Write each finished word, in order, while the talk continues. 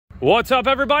What's up,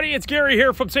 everybody? It's Gary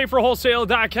here from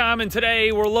SaferWholesale.com, and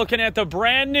today we're looking at the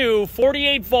brand new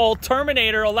 48-volt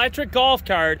Terminator electric golf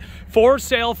cart for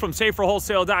sale from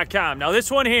SaferWholesale.com. Now, this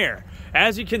one here,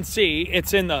 as you can see,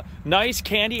 it's in the nice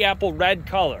candy apple red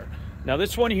color. Now,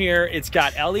 this one here, it's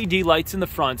got LED lights in the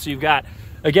front, so you've got,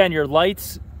 again, your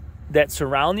lights that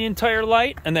surround the entire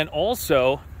light, and then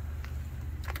also,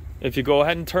 if you go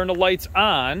ahead and turn the lights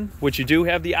on, which you do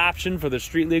have the option for the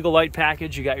street legal light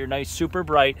package, you got your nice super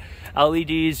bright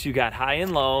LEDs, you got high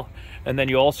and low, and then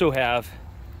you also have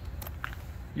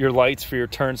your lights for your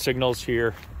turn signals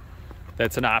here.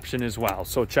 That's an option as well,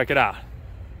 so check it out.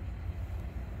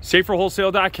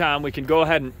 SaferWholesale.com, we can go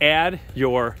ahead and add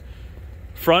your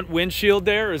front windshield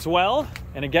there as well.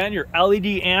 And again, your LED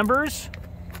ambers.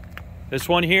 This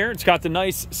one here, it's got the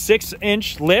nice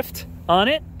 6-inch lift on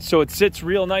it, so it sits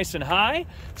real nice and high.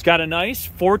 It's got a nice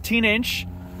 14-inch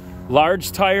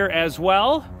large tire as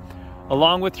well,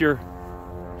 along with your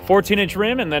 14-inch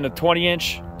rim and then a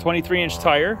 23-inch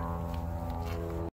tire.